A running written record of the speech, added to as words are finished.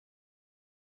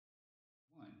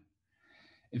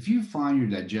If you find your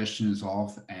digestion is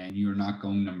off and you're not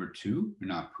going number two, you're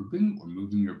not pooping or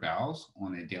moving your bowels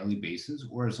on a daily basis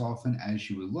or as often as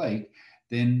you would like,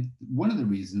 then one of the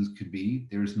reasons could be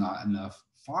there's not enough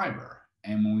fiber.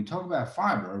 And when we talk about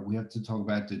fiber, we have to talk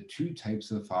about the two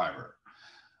types of fiber.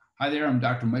 Hi there, I'm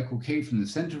Dr. Michael Kay from the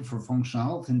Center for Functional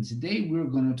Health, and today we're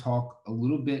going to talk a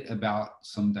little bit about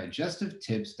some digestive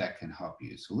tips that can help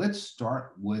you. So let's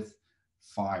start with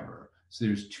fiber. So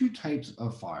there's two types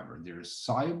of fiber. There's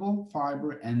soluble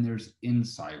fiber and there's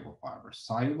insoluble fiber.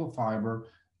 Soluble fiber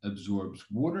absorbs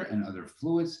water and other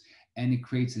fluids, and it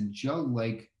creates a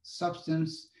gel-like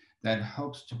substance that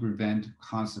helps to prevent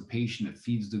constipation. It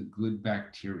feeds the good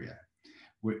bacteria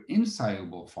where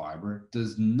insoluble fiber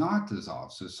does not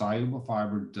dissolve. So soluble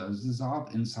fiber does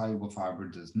dissolve, insoluble fiber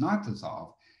does not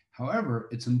dissolve. However,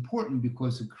 it's important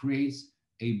because it creates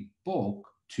a bulk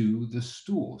to the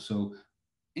stool. So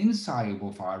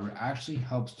insoluble fiber actually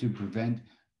helps to prevent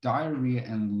diarrhea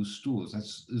and loose stools. That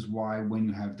is why when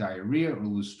you have diarrhea or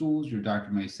loose stools, your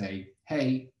doctor may say,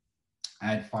 hey,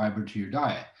 add fiber to your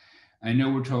diet. I know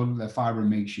we're told that fiber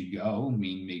makes you go,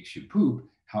 mean makes you poop.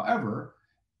 However,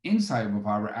 insoluble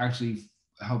fiber actually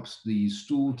helps the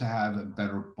stool to have a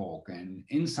better bulk, and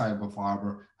insoluble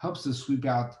fiber helps to sweep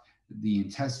out the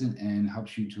intestine and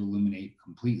helps you to eliminate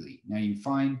completely. Now, you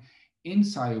find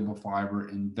insoluble fiber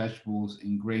in vegetables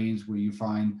and grains, where you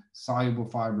find soluble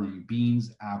fiber in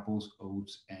beans, apples,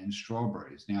 oats, and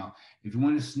strawberries. Now, if you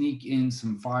want to sneak in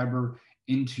some fiber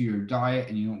into your diet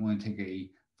and you don't want to take a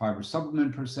fiber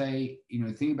supplement per se,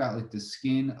 think about like the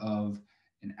skin of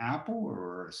an apple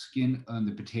or skin on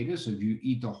the potato. So if you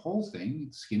eat the whole thing,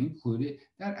 skin included,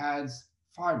 that adds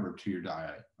fiber to your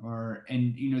diet. Or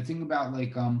and think about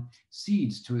like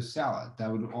seeds to a salad.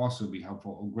 That would also be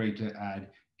helpful or great to add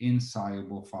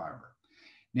insoluble fiber.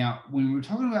 Now, when we're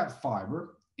talking about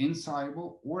fiber,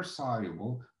 insoluble or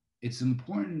soluble, it's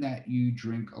important that you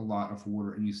drink a lot of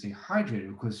water and you stay hydrated,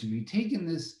 because if you take in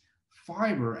this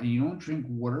fiber and you don't drink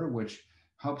water, which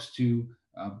helps to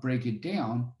break it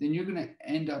down, then you're going to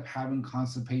end up having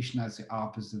constipation. That's the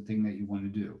opposite thing that you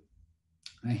want to do.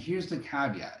 Now, here's the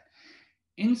caveat: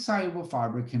 insoluble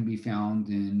fiber can be found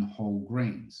in whole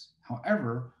grains.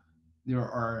 However, there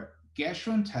are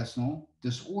gastrointestinal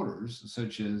disorders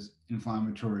such as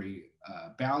inflammatory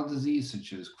bowel disease,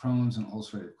 such as Crohn's and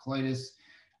ulcerative colitis,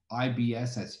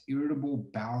 IBS, that's irritable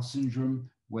bowel syndrome,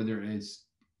 whether it's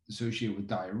associated with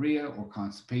diarrhea or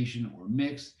constipation or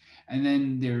mixed. And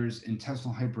then there's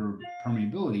intestinal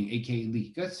hyperpermeability, aka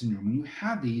leaky gut syndrome. When you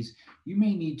have these, you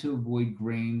may need to avoid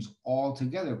grains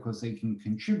altogether because they can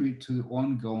contribute to the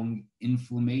ongoing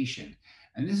inflammation.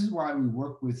 And this is why we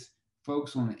work with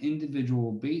folks on an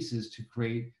individual basis to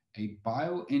create a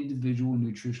bio-individual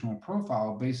nutritional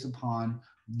profile based upon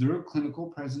their clinical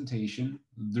presentation,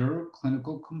 their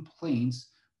clinical complaints,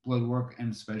 blood work,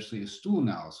 and especially a stool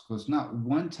analysis, because not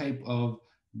one type of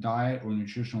diet or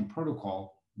nutritional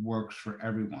protocol works for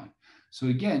everyone. So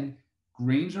again,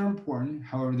 grains are important.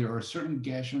 However, there are certain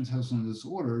gastrointestinal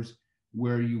disorders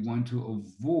where you want to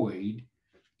avoid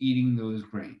eating those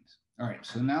grains. All right,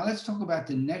 so now let's talk about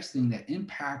the next thing that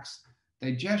impacts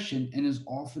digestion and is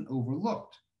often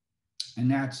overlooked,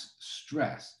 and that's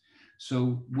stress.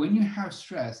 So when you have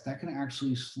stress, that can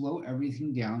actually slow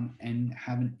everything down and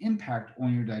have an impact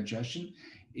on your digestion.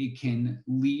 It can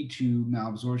lead to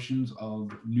malabsorptions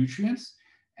of nutrients,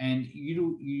 and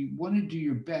you want to do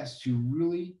your best to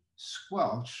really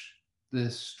squelch the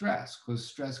stress, because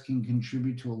stress can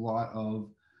contribute to a lot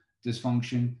of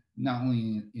dysfunction, not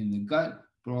only in the gut,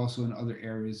 but also in other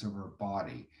areas of our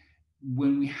body.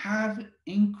 When we have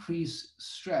increased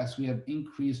stress, we have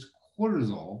increased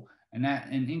cortisol, and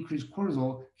increased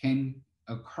cortisol can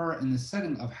occur in the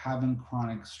setting of having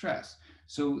chronic stress.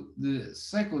 So the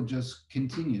cycle just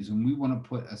continues, and we want to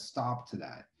put a stop to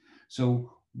that.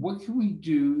 So what can we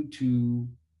do to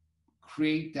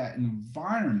create that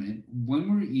environment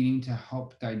when we're eating to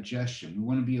help digestion? We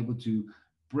want to be able to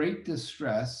break the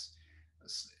stress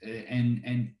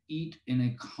and eat in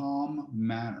a calm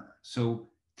manner. So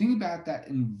think about that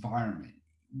environment.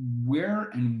 Where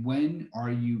and when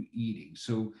are you eating?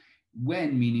 So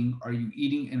when, meaning, are you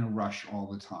eating in a rush all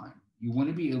the time? You want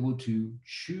to be able to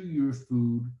chew your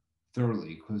food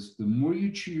thoroughly, because the more you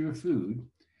chew your food,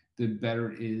 the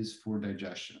better it is for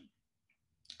digestion.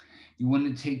 You want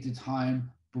to take the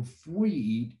time before you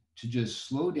eat to just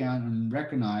slow down and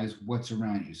recognize what's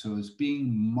around you. So it's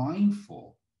being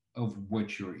mindful of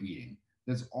what you're eating.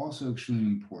 That's also extremely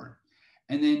important.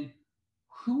 And then,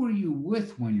 who are you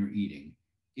with when you're eating?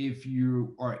 If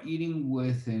you are eating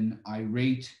with an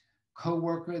irate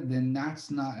coworker, then that's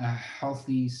not a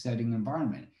healthy setting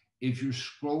environment. if you're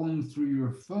scrolling through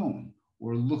your phone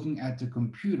or looking at the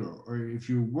computer, or if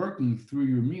you're working through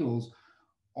your meals,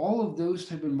 all of those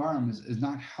type of environments is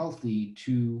not healthy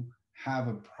to have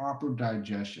a proper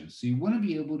digestion. So you want to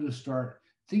be able to start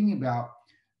thinking about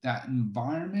that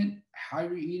environment, how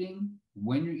you're eating,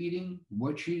 when you're eating,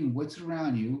 what you're eating, what's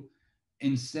around you,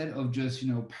 instead of just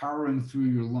powering through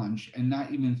your lunch and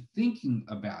not even thinking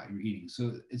about your eating.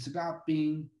 So it's about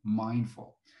being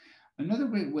mindful. Another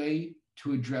great way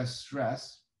to address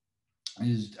stress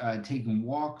is taking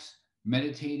walks,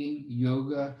 meditating,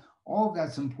 yoga. All of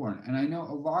that's important. And I know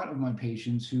a lot of my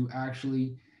patients who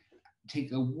actually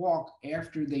take a walk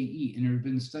after they eat. And there have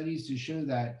been studies to show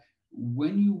that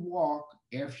when you walk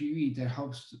after you eat, that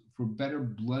helps for better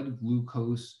blood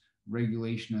glucose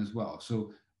regulation as well.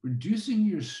 So reducing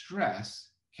your stress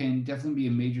can definitely be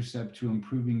a major step to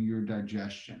improving your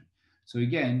digestion. So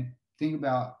again, think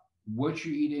about what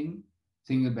you're eating,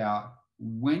 think about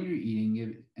when you're eating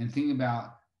it, and think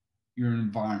about your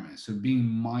environment. So being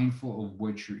mindful of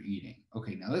what you're eating.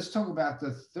 Okay, now let's talk about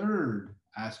the third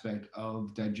aspect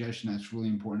of digestion that's really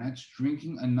important. That's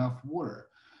drinking enough water.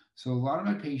 So a lot of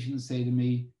my patients say to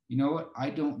me, you know what, I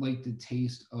don't like the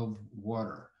taste of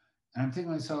water. And I'm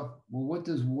thinking to myself, well, what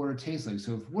does water taste like?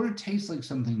 So if water tastes like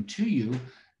something to you,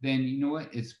 then you know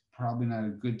what, it's probably not a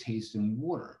good taste in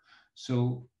water.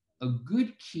 So a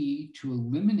good key to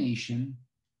elimination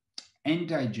and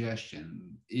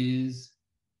digestion is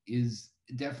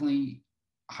definitely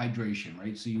hydration,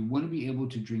 right? So you want to be able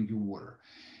to drink your water.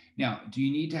 Now, do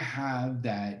you need to have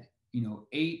that,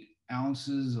 8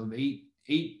 ounces of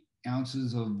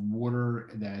water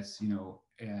that's,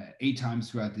 8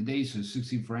 times throughout the day? So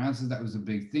 64 ounces, that was a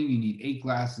big thing. You need 8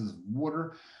 glasses of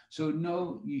water. So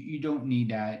no, you don't need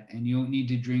that. And you don't need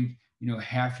to drink,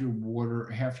 half your water,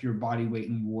 half your body weight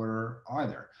in water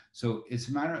either. So it's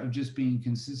a matter of just being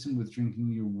consistent with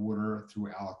drinking your water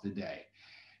throughout the day,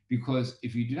 because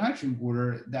if you do not drink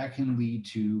water, that can lead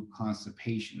to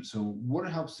constipation. So water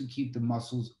helps to keep the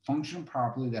muscles function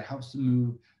properly. That helps to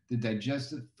move the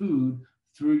digested food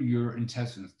through your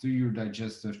intestines, through your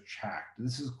digestive tract.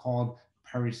 This is called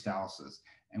peristalsis.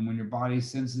 And when your body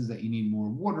senses that you need more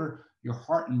water, your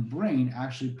heart and brain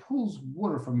actually pulls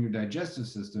water from your digestive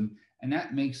system, and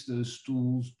that makes those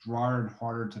stools drier and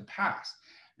harder to pass.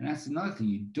 And that's another thing.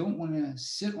 You don't want to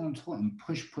sit on the toilet and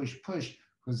push, push, push,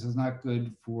 because it's not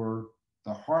good for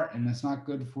the heart and it's not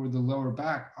good for the lower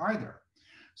back either.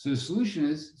 So the solution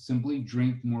is simply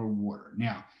drink more water.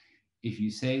 Now, if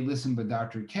you say, listen, but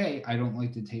Dr. K, I don't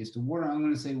like the taste of water, I'm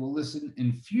going to say, well, listen,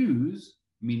 infuse,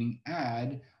 meaning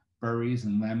add berries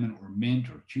and lemon or mint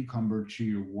or cucumber to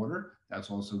your water.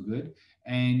 That's also good.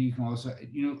 And you can also,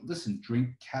 listen, drink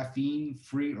caffeine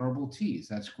free herbal teas.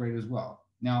 That's great as well.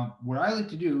 Now, what I like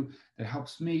to do that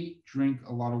helps me drink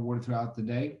a lot of water throughout the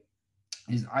day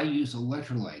is I use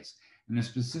electrolytes. And a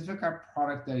specific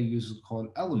product that I use is called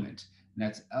Element, and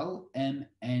that's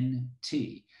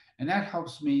LMNT. And that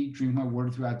helps me drink my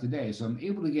water throughout the day. So I'm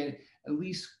able to get at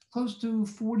least close to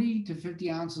 40 to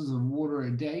 50 ounces of water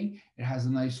a day. It has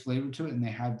a nice flavor to it, and they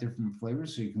have different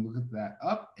flavors. So you can look at that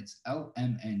up. It's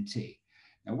LMNT.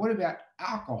 Now, what about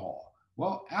alcohol?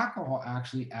 Well, alcohol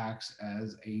actually acts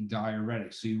as a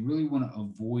diuretic. So you really want to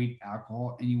avoid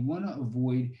alcohol, and you want to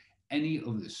avoid any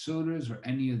of the sodas or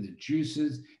any of the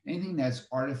juices, anything that's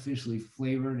artificially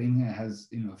flavored, anything that has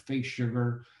fake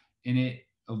sugar in it.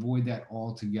 Avoid that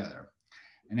altogether.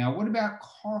 And now, what about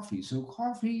coffee? So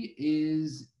coffee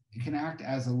can act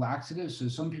as a laxative. So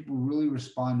some people really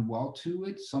respond well to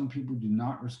it. Some people do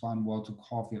not respond well to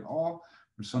coffee at all.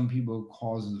 For some people, it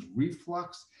causes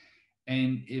reflux.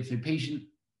 And if a patient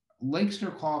likes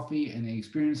their coffee and they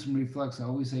experience some reflux, I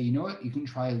always say, you know what, you can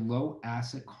try low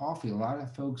acid coffee. A lot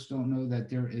of folks don't know that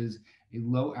there is a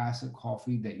low acid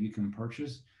coffee that you can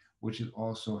purchase, which is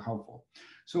also helpful.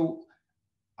 So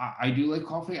I do like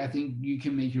coffee. I think you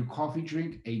can make your coffee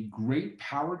drink a great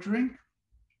power drink.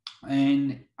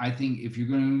 And I think if you're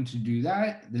going to do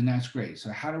that, then that's great.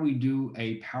 So how do we do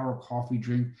a power coffee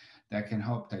drink that can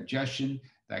help digestion,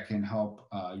 that can help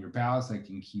your bowels, that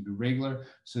can keep it regular?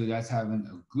 So that's having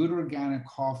a good organic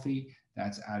coffee,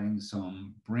 that's adding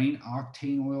some brain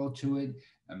octane oil to it,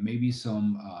 maybe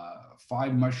some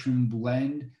 5 mushroom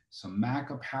blend, some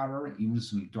maca powder, even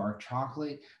some dark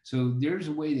chocolate. So there's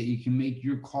a way that you can make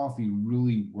your coffee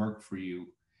really work for you,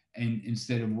 and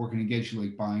instead of working against you,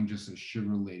 like buying just a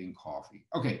sugar-laden coffee.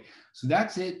 Okay, so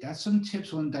that's it. That's some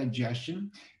tips on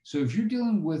digestion. So if you're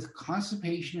dealing with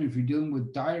constipation, if you're dealing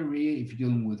with diarrhea, if you're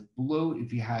dealing with bloat,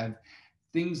 if you have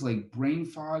things like brain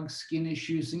fog, skin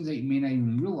issues, things that you may not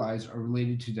even realize are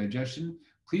related to digestion,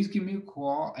 please give me a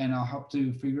call and I'll help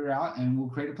to figure it out and we'll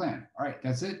create a plan. All right,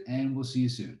 that's it. And we'll see you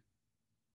soon.